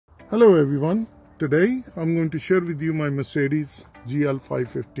Hello everyone, today I'm going to share with you my Mercedes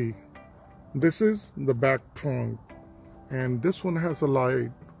GL550. This is the back trunk and this one has a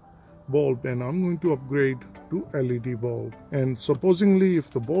light bulb and I'm going to upgrade to LED bulb. And supposedly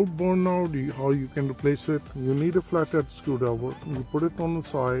if the bulb burn out, how you can replace it, you need a flathead screwdriver. You put it on the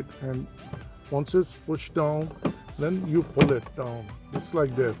side and once it's pushed down, then you pull it down just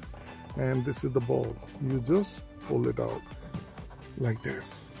like this. And this is the bulb. You just pull it out like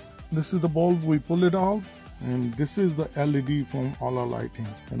this. This is the bulb, we pull it out, and this is the LED from all our lighting.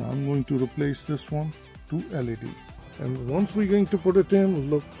 And I'm going to replace this one to LED. And once we're going to put it in,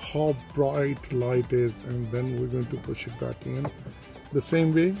 look how bright light is, and then we're going to push it back in. The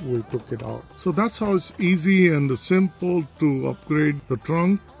same way we took it out. So that's how it's easy and simple to upgrade the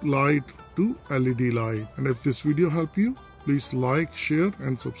trunk light to LED light. And if this video helped you, please like, share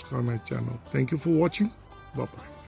and subscribe my channel. Thank you for watching. Bye-bye.